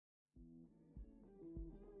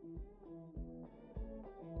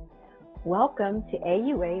Welcome to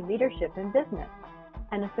AUA Leadership in Business,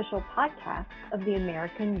 an official podcast of the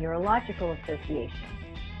American Urological Association.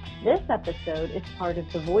 This episode is part of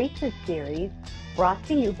the Voices series brought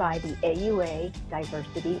to you by the AUA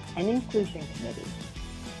Diversity and Inclusion Committee.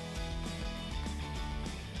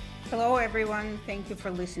 Hello, everyone. Thank you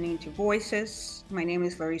for listening to Voices. My name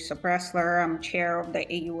is Larissa Bresler. I'm chair of the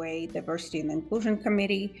AUA Diversity and Inclusion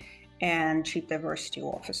Committee and Chief Diversity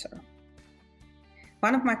Officer.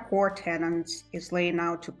 One of my core tenets is laying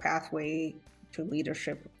out a pathway to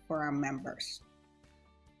leadership for our members.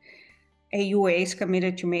 AUA is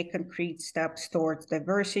committed to make concrete steps towards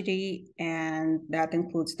diversity, and that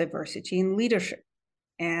includes diversity in leadership.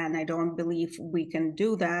 And I don't believe we can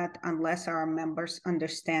do that unless our members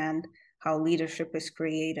understand how leadership is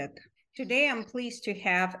created. Today, I'm pleased to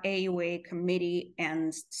have AUA Committee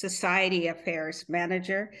and Society Affairs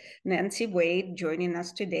Manager, Nancy Waid, joining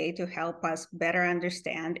us today to help us better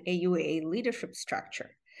understand AUA leadership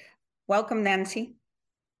structure. Welcome, Nancy.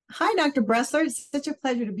 Hi, Dr. Bresler. It's such a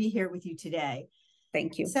pleasure to be here with you today.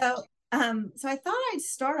 Thank you. So I thought I'd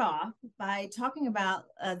start off by talking about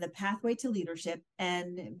the pathway to leadership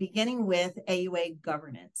and beginning with AUA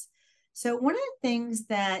governance. So one of the things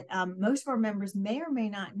that most of our members may or may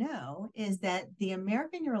not know is that the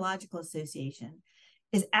American Urological Association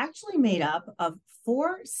is actually made up of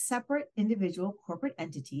 4 separate individual corporate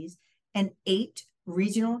entities and 8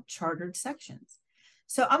 regional chartered sections.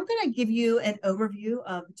 So I'm going to give you an overview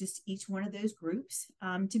of just each one of those groups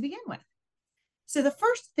to begin with. So the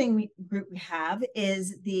first group we have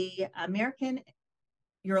is the American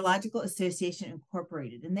Urological Association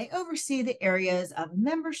Incorporated, and they oversee the areas of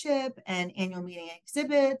membership and annual meeting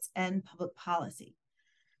exhibits and public policy.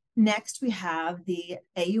 Next, we have the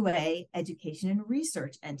AUA Education and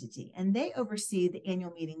Research Entity, and they oversee the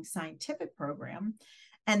annual meeting scientific program,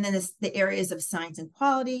 and then the areas of science and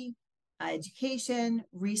quality, education,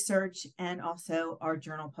 research, and also our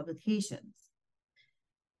journal publications.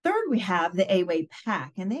 Third, we have the AUA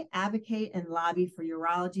PAC, and they advocate and lobby for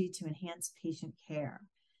urology to enhance patient care.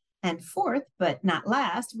 And fourth, but not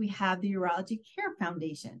last, we have the Urology Care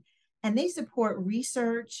Foundation, and they support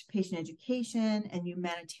research, patient education, and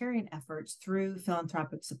humanitarian efforts through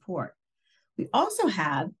philanthropic support. We also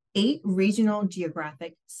have 8 regional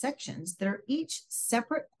geographic sections that are each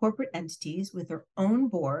separate corporate entities with their own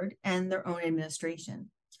board and their own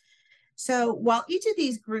administration. So while each of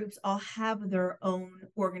these groups all have their own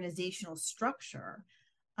organizational structure,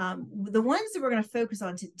 the ones that we're going to focus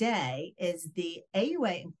on today is the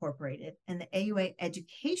AUA Incorporated and the AUA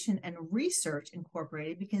Education and Research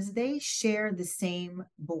Incorporated because they share the same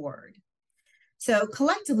board. So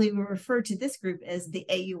collectively, we refer to this group as the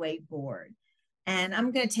AUA board. And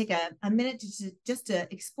I'm going to take a minute just to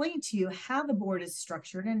explain to you how the board is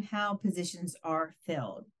structured and how positions are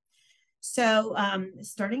filled. So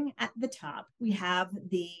starting at the top, we have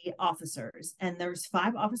the officers, and there's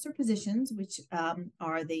 5 officer positions, which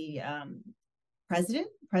are the president,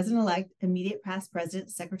 president-elect, immediate past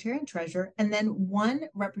president, secretary, and treasurer, and then 1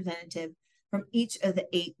 representative from each of the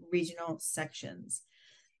 8 regional sections.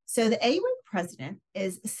 So the AUA president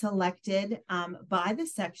is selected by the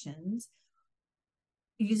sections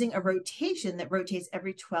using a rotation that rotates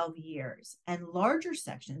every 12 years, and larger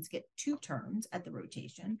sections get 2 terms at the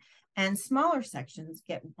rotation, and smaller sections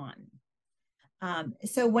get 1.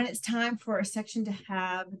 So when it's time for a section to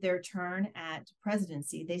have their turn at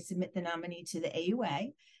presidency, they submit the nominee to the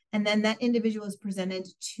AUA, and then that individual is presented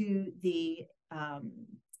to the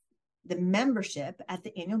membership at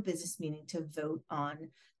the annual business meeting to vote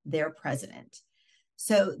on their president.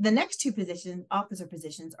 So the next 2 positions, officer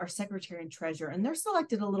positions, are secretary and treasurer, and they're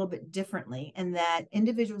selected a little bit differently in that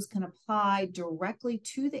individuals can apply directly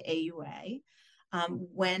to the AUA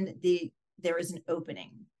when there is an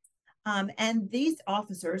opening. And these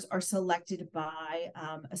officers are selected by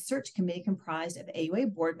a search committee comprised of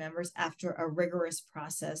AUA board members after a rigorous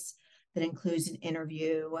process that includes an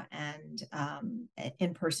interview and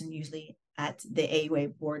in person, usually at the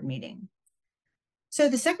AUA board meeting. So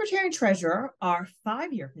the secretary and treasurer are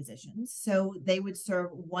 5-year positions. So they would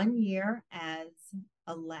serve 1 year as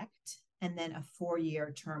elect and then a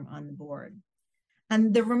 4-year term on the board.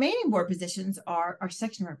 And the remaining board positions are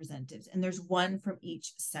section representatives, and there's 1 from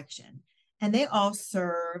each section. And they all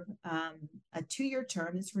serve a 2-year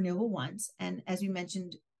term that's renewable once. And as we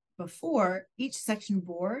mentioned before, each section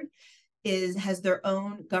board has their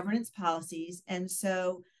own governance policies. And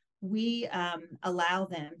so we allow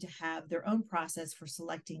them to have their own process for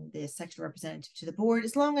selecting the section representative to the board,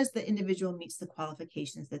 as long as the individual meets the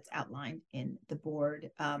qualifications that's outlined in the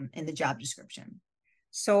board, in the job description.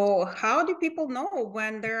 So how do people know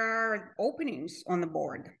when there are openings on the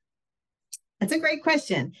board? That's a great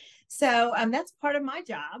question. So that's part of my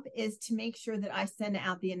job, is to make sure that I send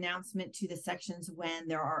out the announcement to the sections when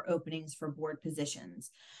there are openings for board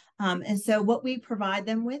positions. And so what we provide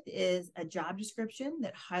them with is a job description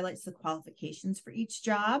that highlights the qualifications for each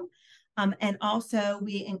job. And also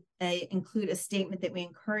we include a statement that we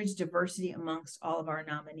encourage diversity amongst all of our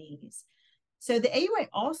nominees. So the AUA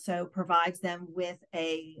also provides them with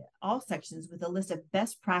all sections with a list of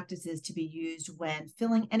best practices to be used when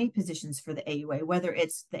filling any positions for the AUA, whether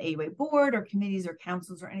it's the AUA board or committees or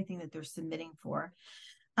councils or anything that they're submitting for.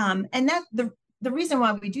 And that the reason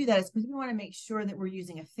why we do that is because we want to make sure that we're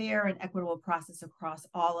using a fair and equitable process across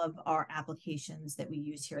all of our applications that we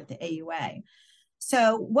use here at the AUA.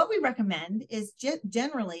 So what we recommend is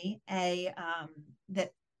generally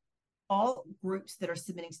that all groups that are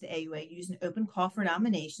submitting to the AUA use an open call for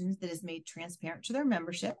nominations that is made transparent to their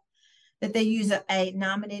membership, that they use a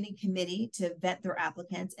nominating committee to vet their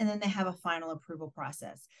applicants, and then they have a final approval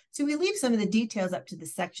process. So we leave some of the details up to the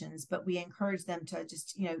sections, but we encourage them to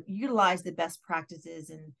just, utilize the best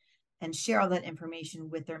practices and share all that information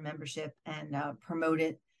with their membership and promote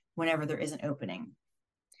it whenever there is an opening.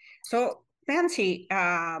 So Nancy,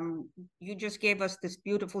 you just gave us this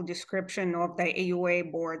beautiful description of the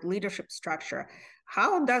AUA board leadership structure.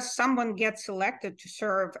 How does someone get selected to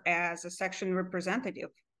serve as a section representative?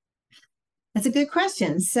 That's a good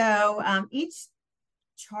question. So each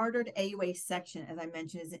chartered AUA section, as I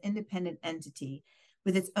mentioned, is an independent entity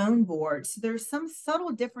with its own board. So there's some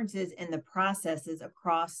subtle differences in the processes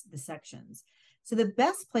across the sections. So the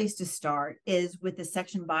best place to start is with the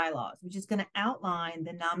section bylaws, which is going to outline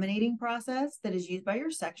the nominating process that is used by your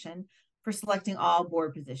section for selecting all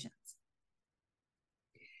board positions.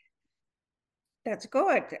 That's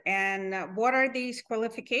good. And what are these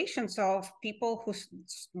qualifications of people who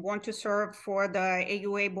want to serve for the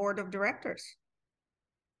AUA board of directors?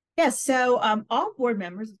 Yes, so all board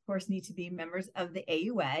members, of course, need to be members of the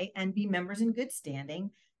AUA and be members in good standing,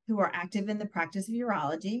 who are active in the practice of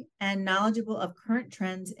urology and knowledgeable of current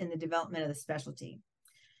trends in the development of the specialty.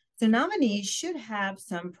 So nominees should have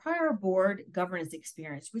some prior board governance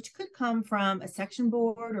experience, which could come from a section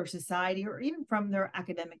board or society or even from their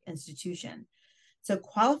academic institution. So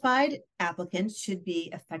qualified applicants should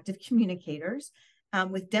be effective communicators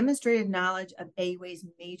with demonstrated knowledge of AUA's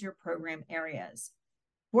major program areas.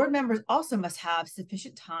 Board members also must have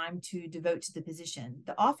sufficient time to devote to the position.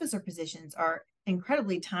 The officer positions are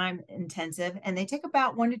incredibly time intensive, and they take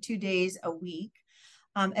about 1 to 2 days a week,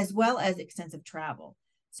 as well as extensive travel.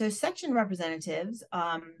 So section representatives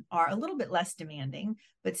are a little bit less demanding,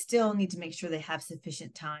 but still need to make sure they have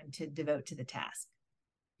sufficient time to devote to the task.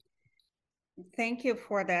 Thank you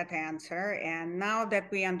for that answer. And now that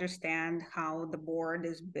we understand how the board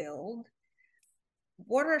is built,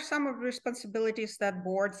 what are some of the responsibilities that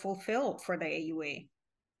board fulfill for the AUA?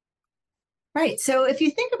 Right. So if you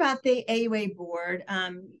think about the AUA board,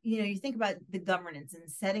 you think about the governance and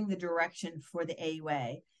setting the direction for the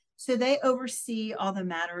AUA. So they oversee all the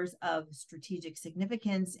matters of strategic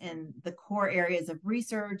significance in the core areas of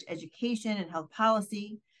research, education, and health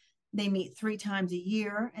policy. They meet 3 times a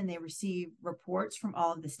year, and they receive reports from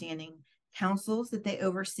all of the standing councils that they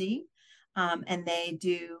oversee. And they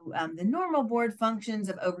do the normal board functions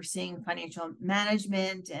of overseeing financial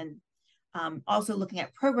management and also looking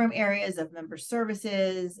at program areas of member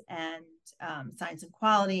services and science and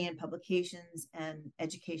quality and publications and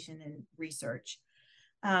education and research.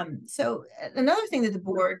 So another thing that the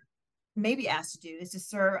board may be asked to do is to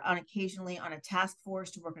serve occasionally on a task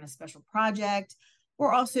force to work on a special project,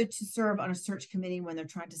 or also to serve on a search committee when they're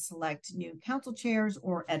trying to select new council chairs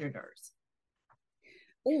or editors.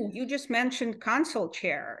 Oh, you just mentioned council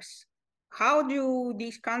chairs. How do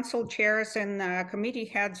these council chairs and committee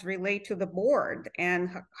heads relate to the board, and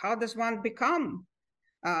how does one become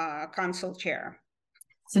a council chair?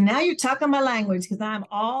 So now you're talking my language, because I'm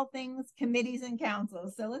all things committees and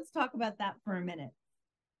councils. So let's talk about that for a minute.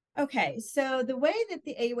 Okay, so the way that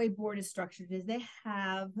the AUA board is structured is they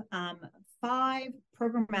have 5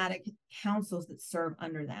 programmatic councils that serve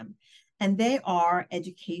under them. And they are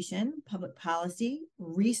education, public policy,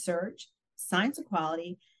 research, science and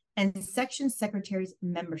quality, and section secretaries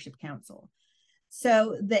membership council.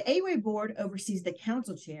 So the AUA board oversees the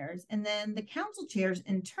council chairs, and then the council chairs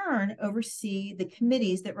in turn oversee the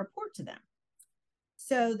committees that report to them.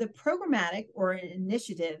 So the programmatic or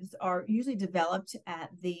initiatives are usually developed at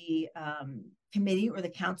the committee or the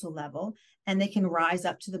council level, and they can rise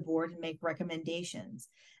up to the board and make recommendations.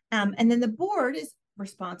 And then the board is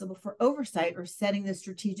responsible for oversight or setting the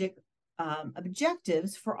strategic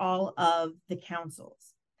objectives for all of the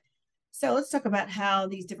councils. So let's talk about how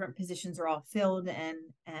these different positions are all filled and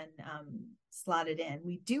slotted in.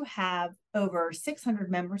 We do have over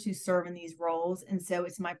 600 members who serve in these roles, and so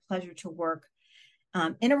it's my pleasure to work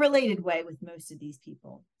in a related way with most of these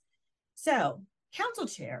people. So council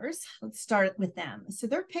chairs, let's start with them. So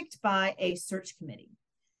they're picked by a search committee.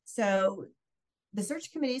 So the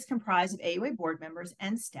search committee is comprised of AUA board members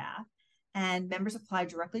and staff, and members apply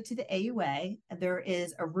directly to the AUA. There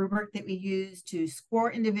is a rubric that we use to score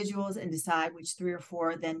individuals and decide which 3 or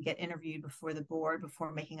 4 then get interviewed before the board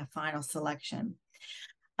before making a final selection.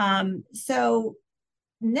 So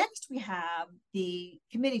next we have the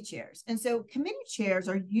committee chairs. And so committee chairs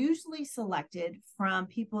are usually selected from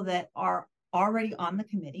people that are already on the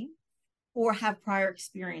committee or have prior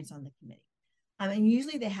experience on the committee. And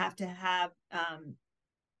usually they have to have,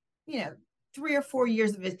 3 or 4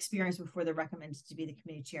 years of experience before they're recommended to be the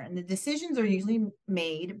committee chair. And the decisions are usually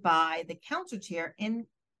made by the council chair in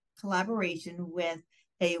collaboration with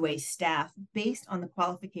AUA staff based on the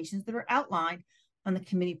qualifications that are outlined on the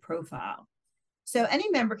committee profile. So any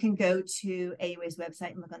member can go to AUA's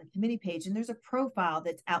website and look on the committee page, and there's a profile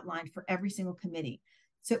that's outlined for every single committee.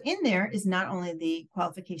 So in there is not only the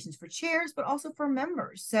qualifications for chairs, but also for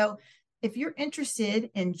members. So if you're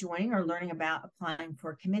interested in joining or learning about applying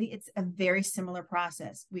for a committee, it's a very similar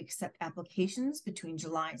process. We accept applications between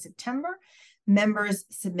July and September. Members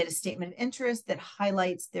submit a statement of interest that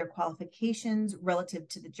highlights their qualifications relative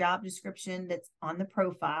to the job description that's on the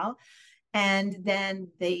profile. And then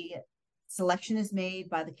the selection is made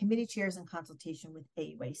by the committee chairs in consultation with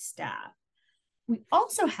AUA staff. We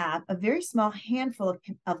also have a very small handful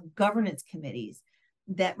of governance committees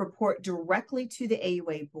that report directly to the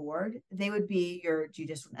AUA board. They would be your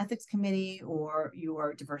Judicial and Ethics Committee or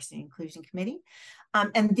your Diversity and Inclusion Committee.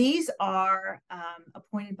 And these are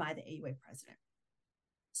appointed by the AUA president.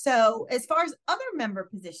 So as far as other member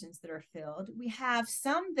positions that are filled, we have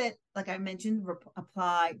some that, like I mentioned,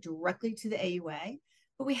 apply directly to the AUA,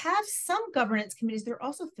 but we have some governance committees that are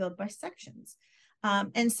also filled by sections.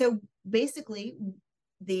 And so basically,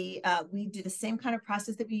 we do the same kind of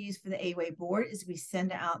process that we use for the AUA board. Is we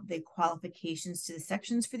send out the qualifications to the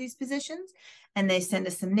sections for these positions, and they send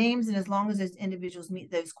us some names, and as long as those individuals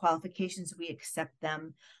meet those qualifications, we accept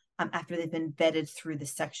them after they've been vetted through the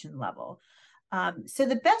section level. So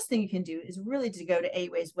the best thing you can do is really to go to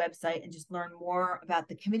AUA's website and just learn more about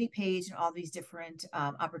the committee page and all these different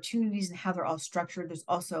opportunities and how they're all structured. There's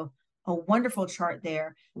also a wonderful chart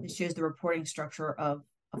there that shows the reporting structure of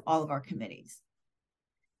all of our committees.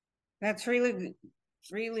 That's really,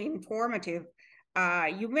 really informative.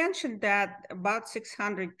 You mentioned that about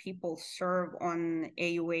 600 people serve on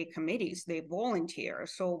AUA committees. They volunteer.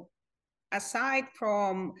 So aside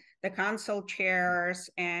from the council chairs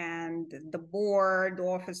and the board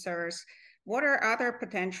officers, what are other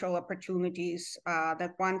potential opportunities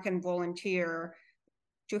that one can volunteer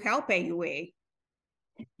to help AUA?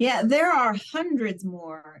 Yeah, there are hundreds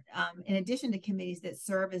more in addition to committees that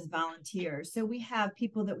serve as volunteers. So we have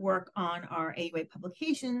people that work on our AUA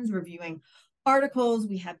publications, reviewing articles.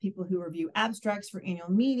 We have people who review abstracts for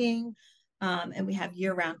annual meeting. And we have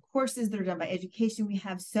year-round courses that are done by education. We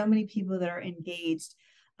have so many people that are engaged.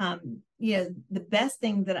 The best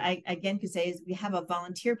thing that I, again, could say is we have a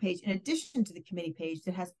volunteer page in addition to the committee page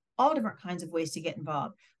that has all different kinds of ways to get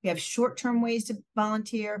involved. We have short-term ways to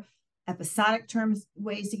volunteer, episodic terms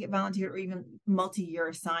ways to get volunteer, or even multi-year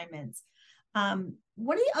assignments.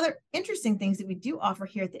 One of the other interesting things that we do offer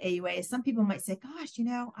here at the AUA is some people might say, gosh,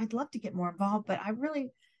 I'd love to get more involved, but I really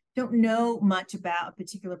don't know much about a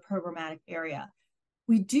particular programmatic area.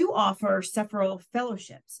 We do offer several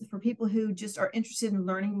fellowships for people who just are interested in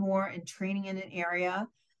learning more and training in an area.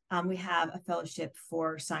 We have a fellowship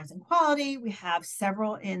for science and quality. We have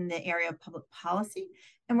several in the area of public policy.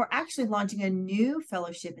 And we're actually launching a new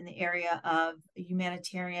fellowship in the area of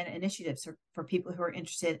humanitarian initiatives for people who are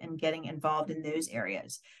interested in getting involved in those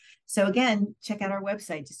areas. So again, check out our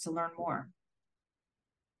website just to learn more.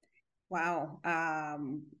 Wow,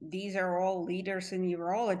 these are all leaders in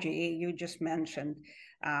urology you just mentioned.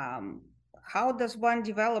 How does one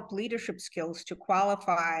develop leadership skills to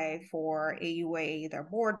qualify for AUA, either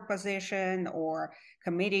board position or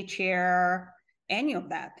committee chair, any of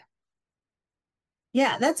that?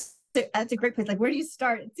 Yeah, that's a great place. Like, where do you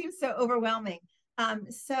start? It seems so overwhelming.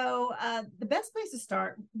 The best place to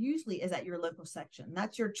start usually is at your local section.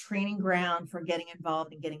 That's your training ground for getting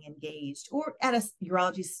involved and getting engaged, or at a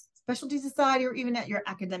urology specialty society, or even at your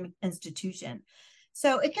academic institution.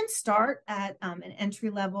 So it can start at an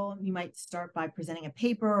entry level. You might start by presenting a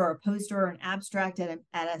paper or a poster or an abstract at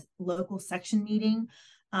a local section meeting.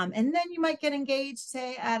 And then you might get engaged,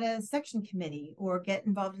 say, at a section committee or get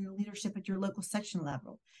involved in the leadership at your local section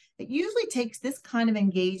level. It usually takes this kind of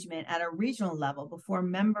engagement at a regional level before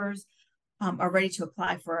members are ready to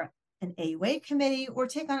apply for an AUA committee or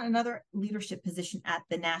take on another leadership position at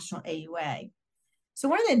the national AUA. So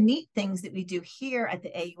one of the neat things that we do here at the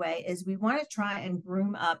AUA is we want to try and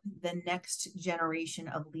groom up the next generation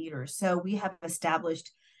of leaders. So we have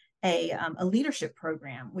established a leadership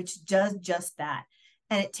program, which does just that.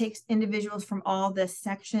 And it takes individuals from all the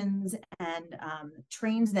sections and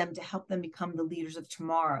trains them to help them become the leaders of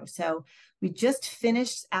tomorrow. So we just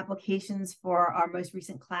finished applications for our most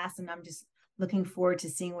recent class, and I'm just looking forward to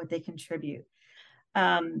seeing what they contribute.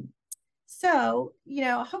 So,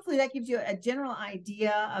 hopefully that gives you a general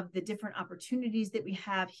idea of the different opportunities that we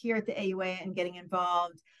have here at the AUA and getting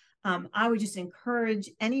involved. I would just encourage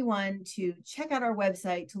anyone to check out our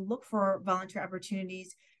website to look for volunteer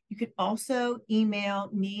opportunities. You could also email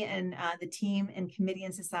me and the team in Committee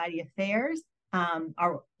and Society Affairs.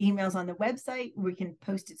 Our email's on the website. We can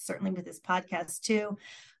post it certainly with this podcast too,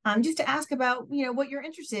 just to ask about what you're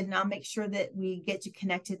interested in. I'll make sure that we get you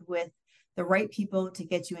connected with the right people to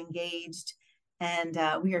get you engaged. And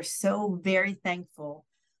we are so very thankful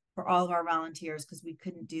for all of our volunteers because we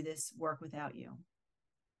couldn't do this work without you.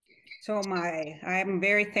 So I'm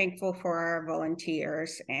very thankful for our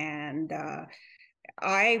volunteers, and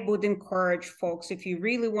I would encourage folks, if you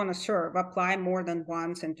really want to serve, apply more than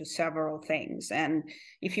once into several things. And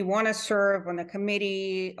if you want to serve on a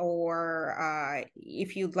committee, or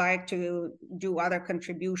if you'd like to do other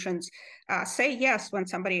contributions, say yes when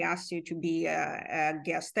somebody asks you to be a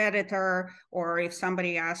guest editor, or if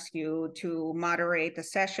somebody asks you to moderate a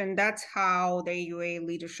session. That's how the AUA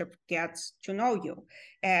leadership gets to know you.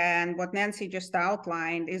 And what Nancy just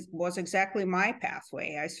outlined was exactly my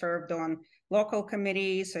pathway. I served on local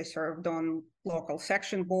committees. I served on local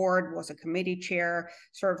section board, was a committee chair,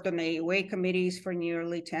 served on AUA committees for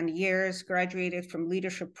nearly 10 years, graduated from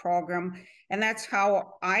leadership program. And that's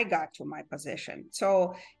how I got to my position.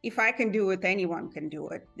 So if I can do it, anyone can do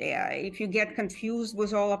it. If you get confused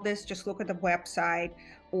with all of this, just look at the website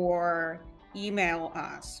or email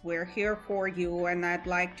us. We're here for you. And I'd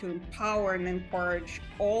like to empower and encourage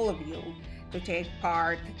all of you to take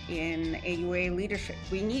part in AUA leadership.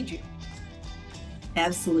 We need you.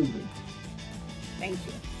 Absolutely. Thank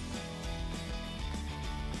you.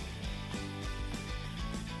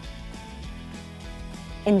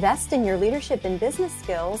 Invest in your leadership and business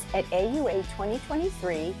skills at AUA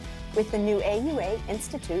 2023 with the new AUA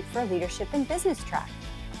Institute for Leadership and Business track.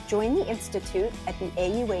 Join the Institute at the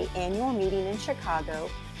AUA annual meeting in Chicago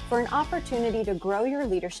for an opportunity to grow your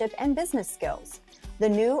leadership and business skills. The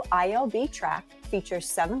new ILB track features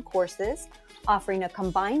 7 courses, offering a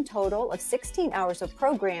combined total of 16 hours of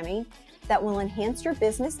programming that will enhance your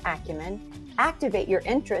business acumen, activate your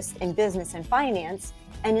interest in business and finance,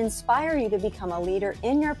 and inspire you to become a leader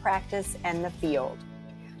in your practice and the field.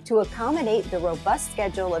 To accommodate the robust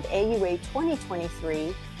schedule of AUA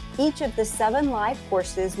 2023, each of the 7 live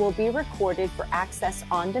courses will be recorded for access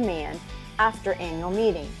on demand after annual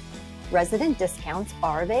meeting. Resident discounts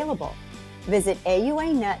are available. Visit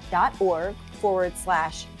auanet.org/AUA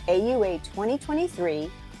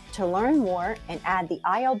 2023 to learn more and add the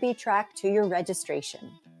ILB track to your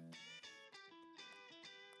registration.